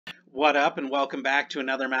What up, and welcome back to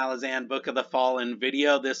another Malazan Book of the Fallen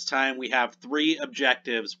video. This time we have 3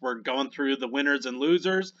 objectives. We're going through the winners and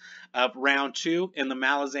losers of round 2 in the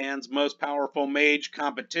Malazan's Most Powerful Mage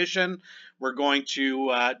competition. We're going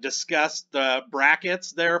to discuss the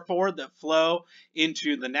brackets, therefore, that flow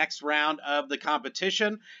into the next round of the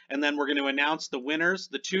competition. And then we're going to announce the winners,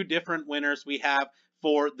 the 2 different winners we have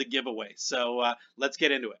for the giveaway. So let's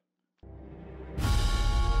get into it.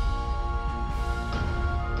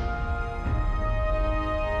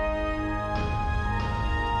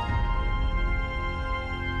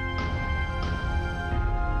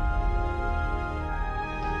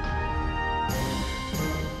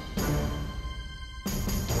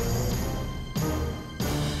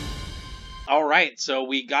 All right, so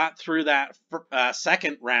we got through that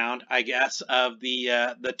second round, I guess, of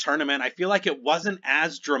the tournament. I feel like it wasn't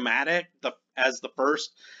as dramatic as the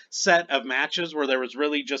first set of matches, where there was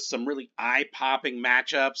really just some really eye-popping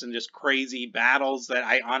matchups and just crazy battles that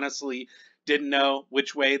I honestly didn't know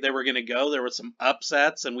which way they were going to go. There were some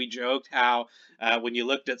upsets, and we joked how when you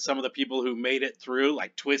looked at some of the people who made it through,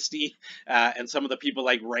 like Twisty, and some of the people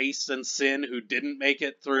like Race and Sin who didn't make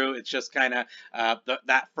it through, it's just kind of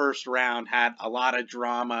that first round had a lot of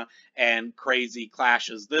drama and crazy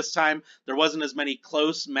clashes. This time, there wasn't as many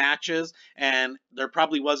close matches, and there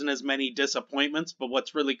probably wasn't as many disappointments, but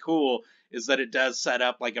what's really cool is that it does set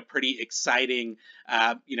up like a pretty exciting,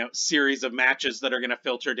 series of matches that are going to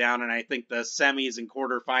filter down. And I think the semis and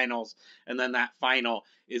quarterfinals, and then that final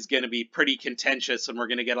is going to be pretty contentious. And we're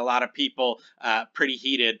going to get a lot of people pretty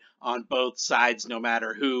heated on both sides, no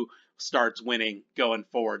matter who starts winning going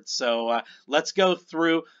forward. So let's go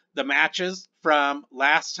through the matches from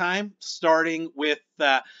last time, starting with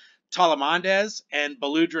Talamandes and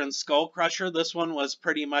Beludran Skullcrusher. This one was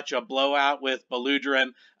pretty much a blowout, with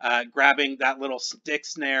Beludran grabbing that little stick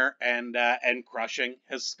snare and crushing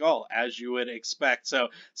his skull, as you would expect. So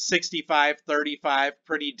 65-35,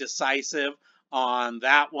 pretty decisive on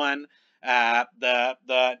that one.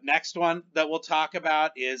 The next one that we'll talk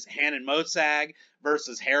about is Hanan Mosag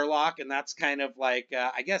versus Hairlock, and that's kind of like,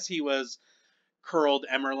 I guess he was curled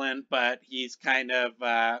Emerlin, but he's kind of,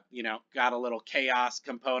 got a little chaos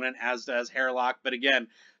component, as does Hairlock. But again,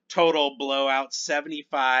 total blowout.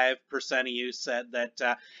 75% of you said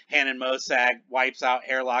that Hanan Mosag wipes out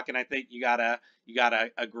Hairlock, and I think you gotta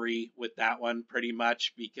agree with that one pretty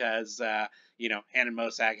much, because Hanan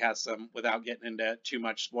Mosag has some, without getting into too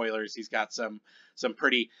much spoilers, he's got some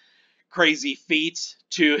pretty crazy feats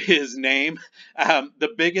to his name. The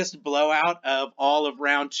biggest blowout of all of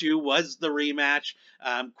round 2 was the rematch.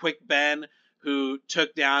 Quick Ben, who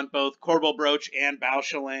took down both Korbal, Broach, and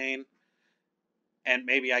Bauchelain. And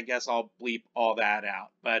maybe, I guess I'll bleep all that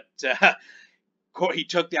out. But he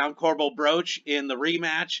took down Korbal Broach in the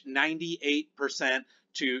rematch, 98%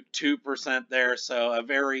 to 2% there. So a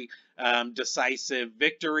very decisive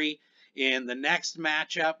victory. In the next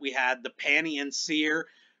matchup, we had the Panian Seer,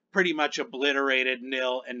 pretty much obliterated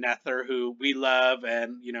Nil and Nether, who we love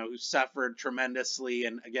and, who suffered tremendously.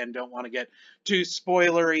 And again, don't want to get too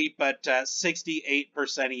spoilery, but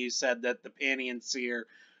 68% of you said that the Panian Seer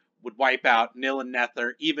would wipe out Nil and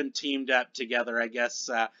Nether, even teamed up together. I guess,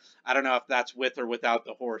 I don't know if that's with or without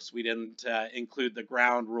the horse. We didn't include the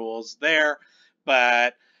ground rules there,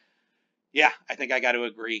 but yeah, I think I got to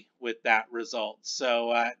agree with that result.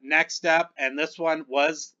 So next up, and this one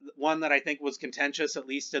was one that I think was contentious, at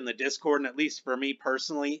least in the Discord, and at least for me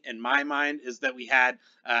personally, in my mind, is that we had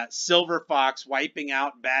Silver Fox wiping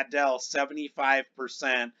out Baddell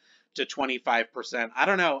 75% to 25%. I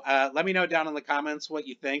don't know. Let me know down in the comments what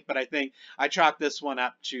you think, but I think I chalk this one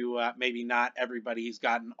up to maybe not everybody's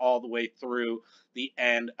gotten all the way through the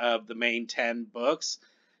end of the main 10 books.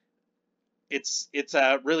 It's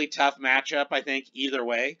a really tough matchup, I think, either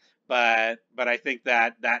way, but I think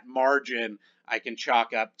that margin I can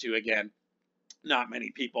chalk up to, again, not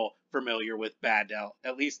many people familiar with Baddell.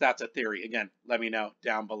 At least that's a theory. Again, let me know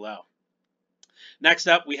down below. Next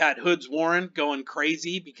up, we had Hood's Warren going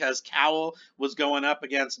crazy because Cowl was going up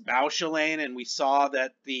against Bauchelain, and we saw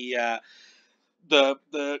that the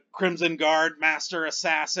Crimson Guard Master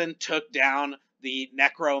Assassin took down the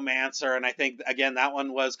Necromancer, and I think, again, that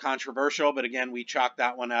one was controversial, but again, we chalked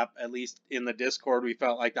that one up, at least in the Discord. We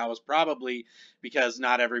felt like that was probably because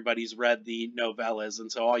not everybody's read the novellas,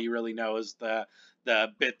 and so all you really know is the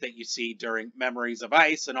bit that you see during Memories of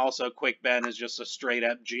Ice, and also Quick Ben is just a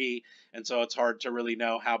straight-up G, and so it's hard to really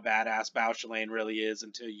know how badass Bauchelain really is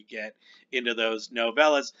until you get into those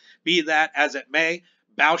novellas. Be that as it may,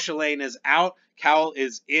 Bauchelain is out, Cowl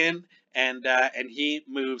is in, and he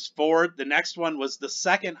moves forward. The next one was the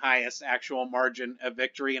second highest actual margin of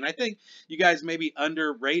victory, and I think you guys maybe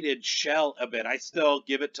underrated Shell a bit. I still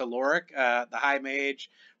give it to Lorik, the High Mage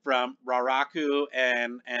from Raraku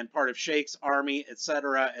and part of Shake's army,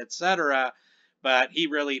 etc., etc. But he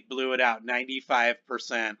really blew it out,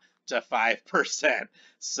 95% to 5%.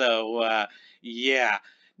 So yeah.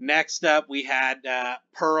 Next up, we had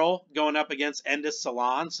Pearl going up against Endis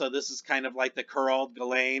Salon. So this is kind of like the Curled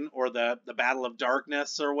Ghislaine or the Battle of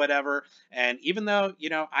Darkness or whatever. And even though, you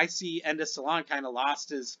know, I see Endis Salon kind of lost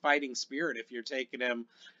his fighting spirit if you're taking him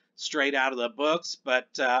straight out of the books. But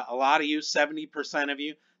a lot of you, 70% of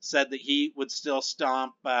you, said that he would still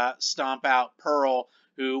stomp out Pearl,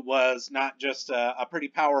 who was not just a pretty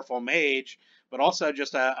powerful mage, but also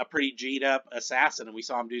just a pretty G'd up assassin. And we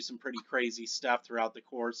saw him do some pretty crazy stuff throughout the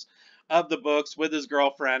course of the books with his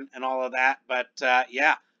girlfriend and all of that. But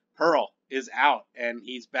yeah, Pearl is out, and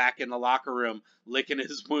he's back in the locker room licking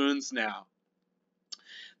his wounds now.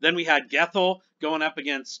 Then we had Gethel going up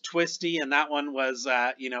against Twisty, and that one was,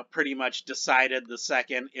 you know, pretty much decided the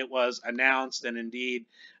second it was announced. And indeed,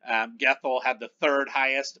 Gethel had the third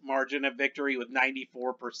highest margin of victory, with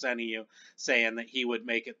 94% of you saying that he would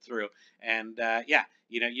make it through. And yeah,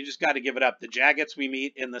 you know, you just got to give it up. The Jaggets we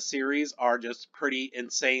meet in the series are just pretty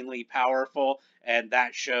insanely powerful, and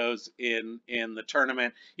that shows in the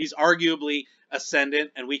tournament. He's arguably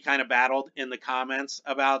ascendant, and we kind of battled in the comments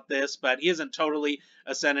about this, but he isn't totally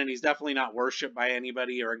ascendant. He's definitely not worshipped by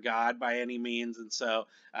anybody or a god by any means, and so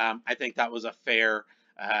I think that was a fair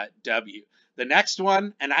W. The next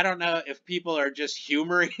one, and I don't know if people are just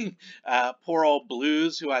humoring poor old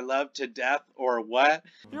Blues, who I love to death, or what.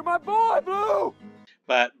 You're my boy, Blue!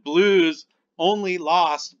 But Blues only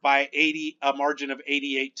lost by a margin of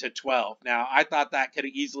 88 to 12. Now, I thought that could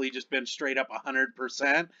have easily just been straight up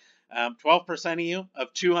 100%. 12% of you,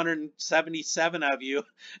 of 277 of you,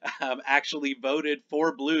 actually voted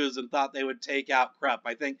for Blues and thought they would take out Krupp.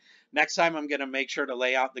 I think next time I'm going to make sure to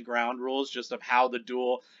lay out the ground rules just of how the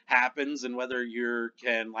duel happens and whether you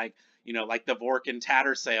can, like, you know, like the Vork and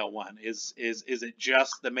Tattersail one. Is it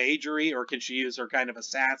just the magery, or can she use her kind of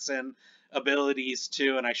assassin abilities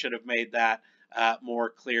too? And I should have made that more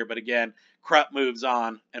clear. But again, Krupp moves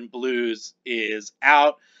on and Blues is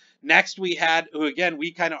out. Next, we had, who again,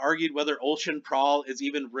 we kind of argued whether Olshan Prahl is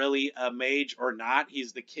even really a mage or not.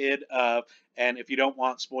 He's the kid of, and if you don't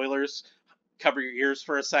want spoilers, cover your ears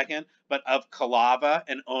for a second, but of Kalava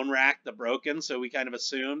and Onrak the Broken. So we kind of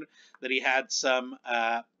assumed that he had some,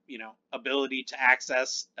 you know, ability to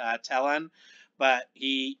access Tellen, but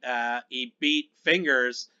he beat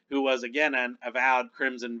Fingers, who was again an avowed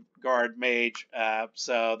Crimson Guard mage.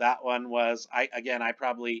 So that one was, I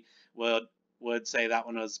probably would say that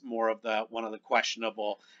one was more of one of the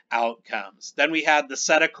questionable outcomes. Then we had the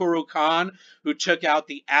Setakuru Khan, who took out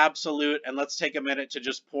the absolute, and let's take a minute to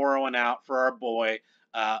just pour one out for our boy,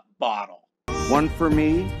 Bottle. One for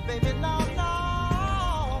me,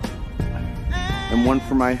 and one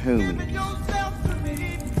for my homies.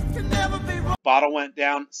 Bottle went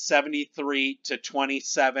down 73 to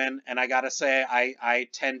 27, and I gotta say, I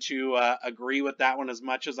tend to agree with that one as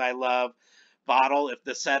much as I love Bottle. If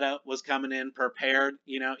the setup was coming in prepared,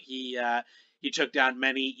 you know, he took down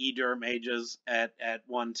many Edur mages at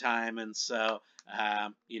one time, and so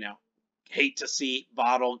you know, hate to see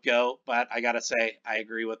Bottle go, but I gotta say I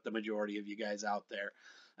agree with the majority of you guys out there.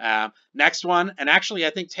 Next one, and actually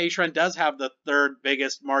I think Taishran does have the third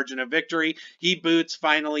biggest margin of victory. He boots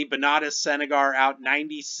finally Benatis Senegar out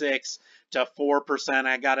 96 to 4%.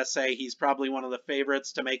 I gotta say he's probably one of the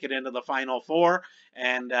favorites to make it into the final four,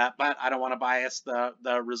 and but I don't want to bias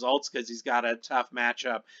the results because he's got a tough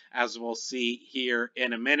matchup, as we'll see here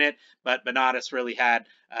in a minute. But Benatis really had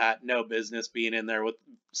no business being in there. With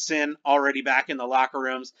Sin already back in the locker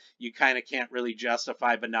rooms, you kind of can't really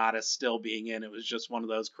justify Benatis still being in. It was just one of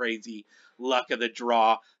those crazy luck of the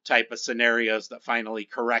draw type of scenarios that finally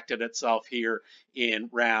corrected itself here in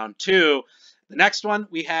round two. The next one,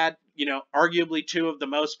 we had, you know, arguably two of the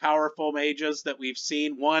most powerful mages that we've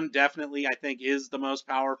seen. One definitely, I think, is the most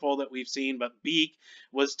powerful that we've seen, but Beak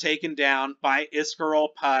was taken down by Iskar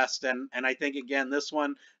Pust, and I think, again, this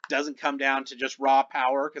one doesn't come down to just raw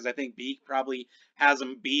power, because I think Beak probably has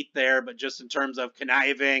him beat there, but just in terms of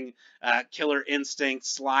conniving, killer instinct,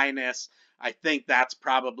 slyness, I think that's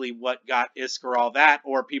probably what got Iskar all that,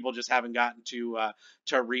 or people just haven't gotten to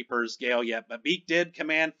Reaper's Gale yet. But Beak did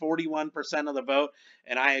command 41% of the vote,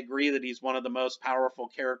 and I agree that he's one of the most powerful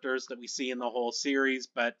characters that we see in the whole series,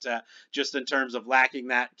 but just in terms of lacking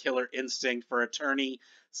that killer instinct for a tourney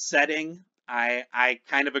setting, I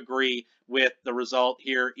kind of agree with the result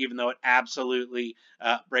here, even though it absolutely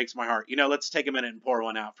breaks my heart. Let's take a minute and pour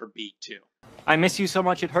one out for Beak too. I miss you so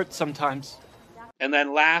much it hurts sometimes. And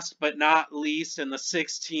then last but not least, in the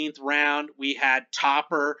 16th round, we had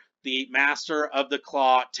Topper, the Master of the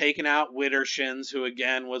Claw, taking out Widdershins, who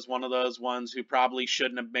again was one of those ones who probably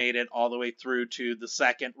shouldn't have made it all the way through to the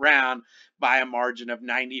second round by a margin of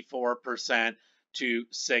 94% to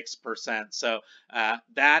 6%. So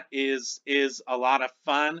that is a lot of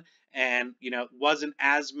fun. And, wasn't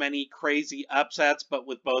as many crazy upsets, but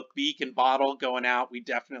with both Beak and Bottle going out, we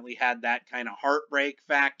definitely had that kind of heartbreak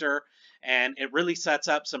factor. And it really sets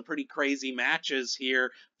up some pretty crazy matches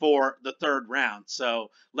here for the third round. So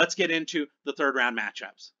let's get into the third round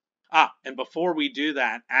matchups. And before we do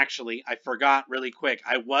that, actually, I forgot really quick.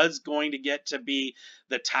 I was going to get to be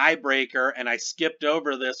the tiebreaker, and I skipped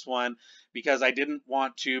over this one because I didn't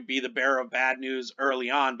want to be the bearer of bad news early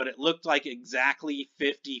on, but it looked like exactly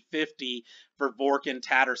 50-50 for Vork and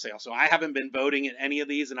Tattersail. So I haven't been voting in any of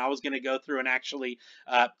these, and I was going to go through and actually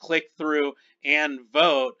click through and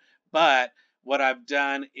vote. But what I've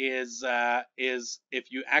done is if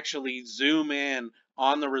you actually zoom in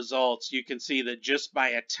on the results, you can see that just by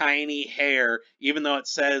a tiny hair, even though it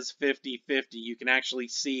says 50-50, you can actually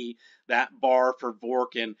see that bar for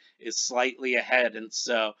Vorkin is slightly ahead. And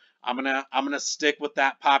so I'm gonna stick with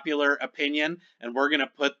that popular opinion, and we're gonna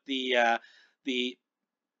put the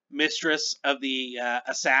Mistress of the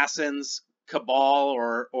Assassins Cabal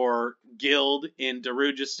or Guild in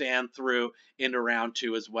Darujistan through into round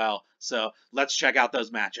 2 as well. So let's check out those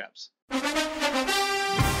matchups.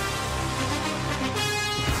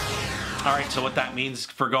 All right, so what that means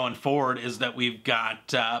for going forward is that we've got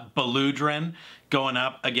Beludrin going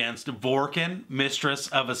up against Vorkin, Mistress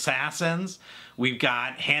of Assassins. We've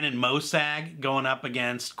got Hanan Mosag going up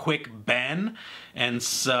against Quick Ben. And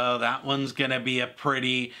so that one's going to be a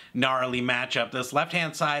pretty gnarly matchup. This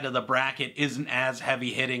left-hand side of the bracket isn't as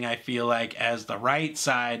heavy-hitting, I feel like, as the right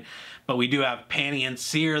side. But we do have Panny and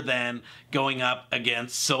Seer then going up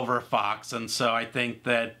against Silver Fox. And so I think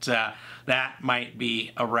that that might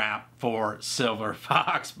be a wrap for Silver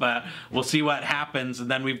Fox. But we'll see what happens. And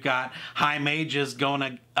then we've got High Mages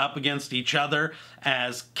going up against each other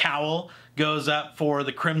as Cowl goes up for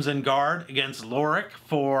the Crimson Guard against Lorik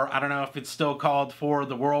for, I don't know if it's still called for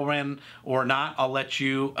the Whirlwind or not. I'll let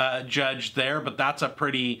you judge there, but that's a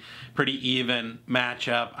pretty even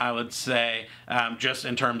matchup, I would say, just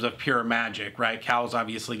in terms of pure magic, right? Cowl's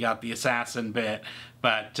obviously got the assassin bit,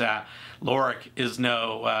 but Lorik is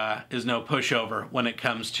no pushover when it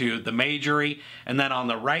comes to the magery. And then on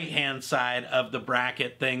the right-hand side of the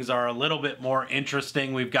bracket, things are a little bit more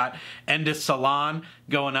interesting. We've got Endis Salon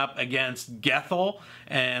going up against Gethel,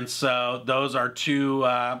 and so those are two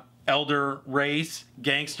elder race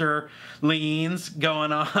gangster leans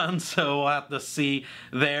going on, so we'll have to see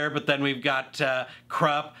there. But then we've got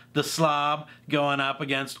Krupp the Slob going up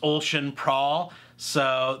against Olshan Prawl.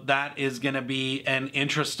 So that is going to be an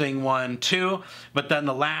interesting one too. But then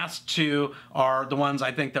the last two are the ones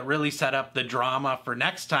I think that really set up the drama for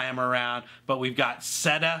next time around. But we've got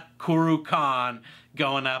Seta Kuru Khan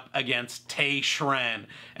going up against Tay Shren.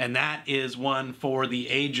 And that is one for the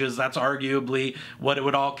ages. That's arguably what it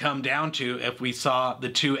would all come down to if we saw the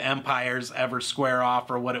two empires ever square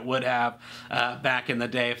off, or what it would have back in the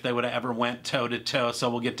day if they would have ever went toe-to-toe.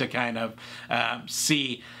 So we'll get to kind of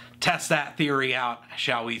test that theory out,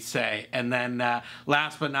 shall we say. And then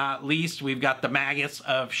last but not least, we've got the Magus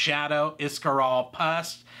of Shadow, Iskar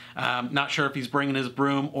Pust. Not sure if he's bringing his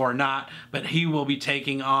broom or not, but he will be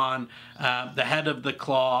taking on the head of the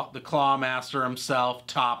Claw Master himself,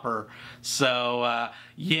 Topper. So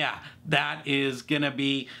yeah, that is going to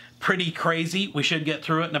be pretty crazy. We should get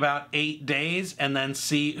through it in about 8 days and then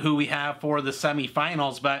see who we have for the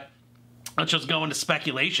semifinals. But let's just go into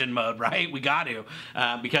speculation mode, right? We got to,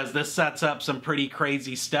 because this sets up some pretty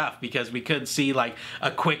crazy stuff, because we could see like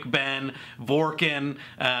a Quick Ben Vorkin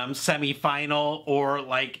semifinal, or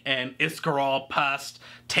like an Iskar Pust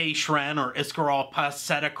Tay Shren, or Iskar Pust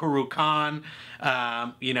Seta Kuru Khan,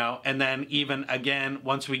 you know, and then even again,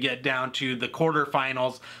 once we get down to the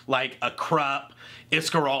quarterfinals, like a Krupp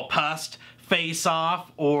Iskar Pust face off,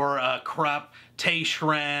 or a Krupp Tay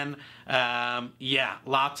Shren. Yeah,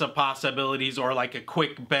 lots of possibilities. Or like a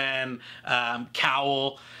Quick Ben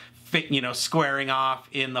Cowl squaring off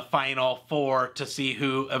in the final four to see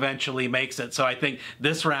who eventually makes it. So I think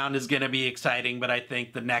this round is going to be exciting, but I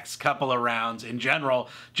think the next couple of rounds in general,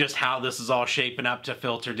 just how this is all shaping up to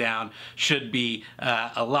filter down, should be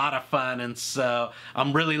a lot of fun. And so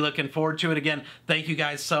I'm really looking forward to it. Again, thank you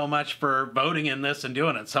guys so much for voting in this and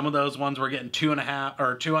doing it. Some of those ones were getting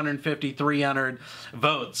 250, 300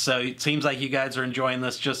 votes. So it seems like you guys are enjoying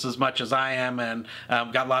this just as much as I am, and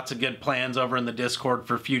got lots of good plans over in the Discord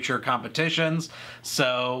for future competitions.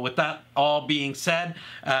 So with that all being said,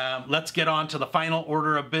 let's get on to the final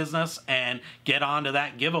order of business and get on to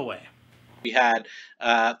that giveaway. We had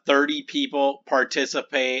 30 people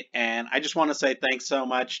participate, and I just want to say thanks so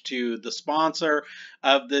much to the sponsor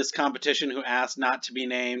of this competition who asked not to be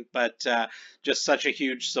named, but just such a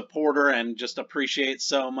huge supporter, and just appreciate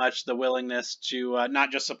so much the willingness to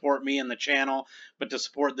not just support me and the channel, but to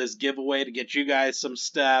support this giveaway to get you guys some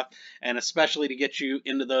stuff, and especially to get you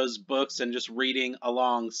into those books and just reading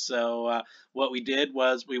along. So what we did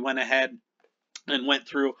was we went ahead and went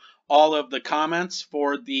through all of the comments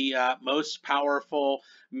for the most powerful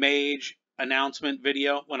mage announcement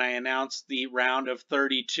video. When I announced the round of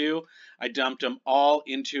 32, I dumped them all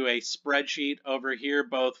into a spreadsheet over here,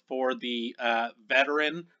 both for the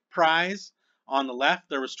veteran prize on the left,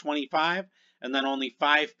 there was 25, and then only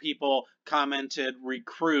 5 people commented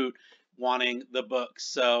recruit wanting the book.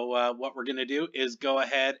 So what we're going to do is go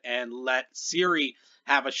ahead and let Siri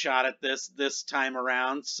have a shot at this time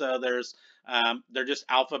around. So there's they're just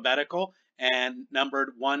alphabetical and numbered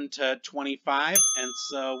 1 to 25, and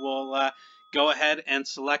so we'll go ahead and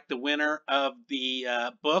select the winner of the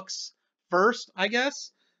books first, I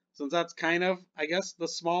guess, since that's kind of, I guess, the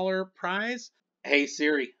smaller prize. Hey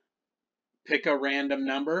Siri, pick a random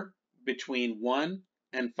number between 1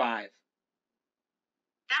 and 5.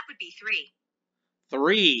 That would be 3.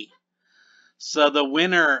 3. So the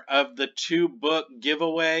winner of the 2-book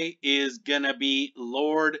giveaway is going to be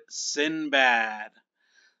Lord Sinbad.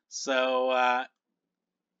 So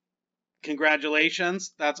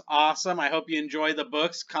congratulations. That's awesome. I hope you enjoy the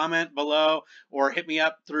books. Comment below or hit me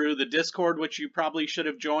up through the Discord, which you probably should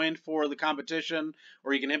have joined for the competition,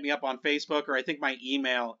 or you can hit me up on Facebook, or I think my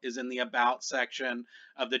email is in the About section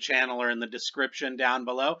of the channel or in the description down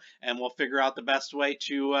below, and we'll figure out the best way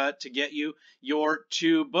to get you your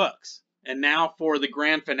 2 books. And now for the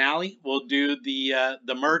grand finale, we'll do the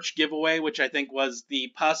merch giveaway, which I think was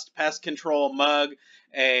the Pest Control mug,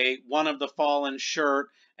 a One of the Fallen shirt,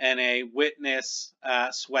 and a Witness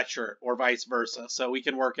sweatshirt, or vice versa. So we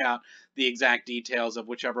can work out the exact details of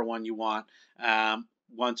whichever one you want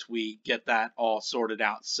once we get that all sorted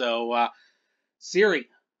out. So Siri,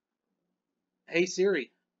 hey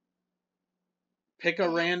Siri, pick a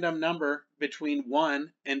random number between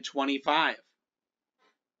 1 and 25.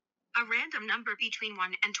 A random number between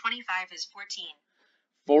 1 and 25 is 14.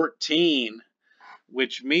 14,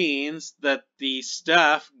 which means that the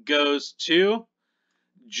stuff goes to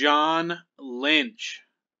John Lynch.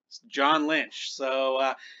 John Lynch.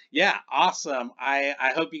 So, yeah, awesome.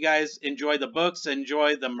 I hope you guys enjoy the books,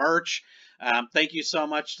 enjoy the merch. Thank you so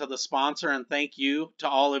much to the sponsor, and thank you to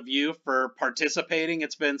all of you for participating.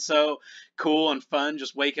 It's been so cool and fun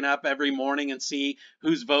just waking up every morning and see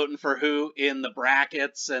who's voting for who in the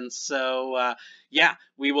brackets. And so, yeah,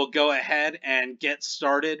 we will go ahead and get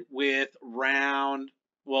started with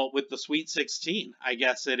with the Sweet 16, I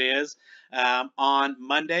guess it is, on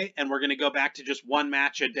Monday. And we're going to go back to just 1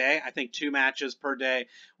 match a day. I think 2 matches per day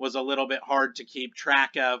was a little bit hard to keep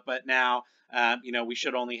track of, but now we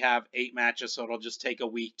should only have 8 matches, so it'll just take a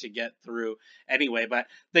week to get through anyway. But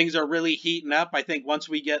things are really heating up. I think once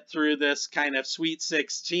we get through this kind of Sweet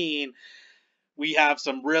 16, we have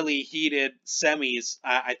some really heated semis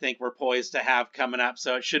I think we're poised to have coming up.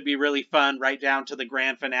 So it should be really fun right down to the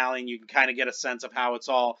grand finale, and you can kind of get a sense of how it's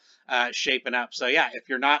all shaping up. So yeah, if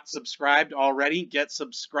you're not subscribed already, get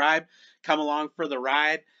subscribed. Come along for the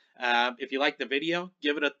ride. If you like the video,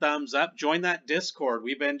 give it a thumbs up. Join that Discord.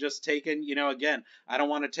 We've been just taking, again, I don't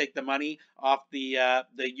want to take the money off the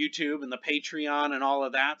YouTube and the Patreon and all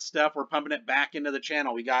of that stuff. We're pumping it back into the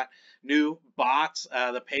channel. We got new bots,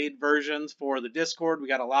 the paid versions for the Discord. We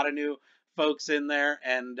got a lot of new folks in there,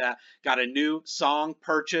 and got a new song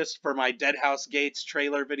purchased for my Deadhouse Gates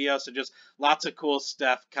trailer video. So just lots of cool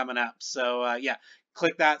stuff coming up. So yeah,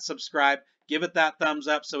 click that subscribe, give it that thumbs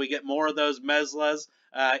up so we get more of those Meslas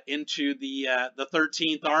into the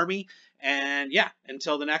 13th Army. And yeah,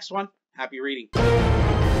 until the next one, happy reading.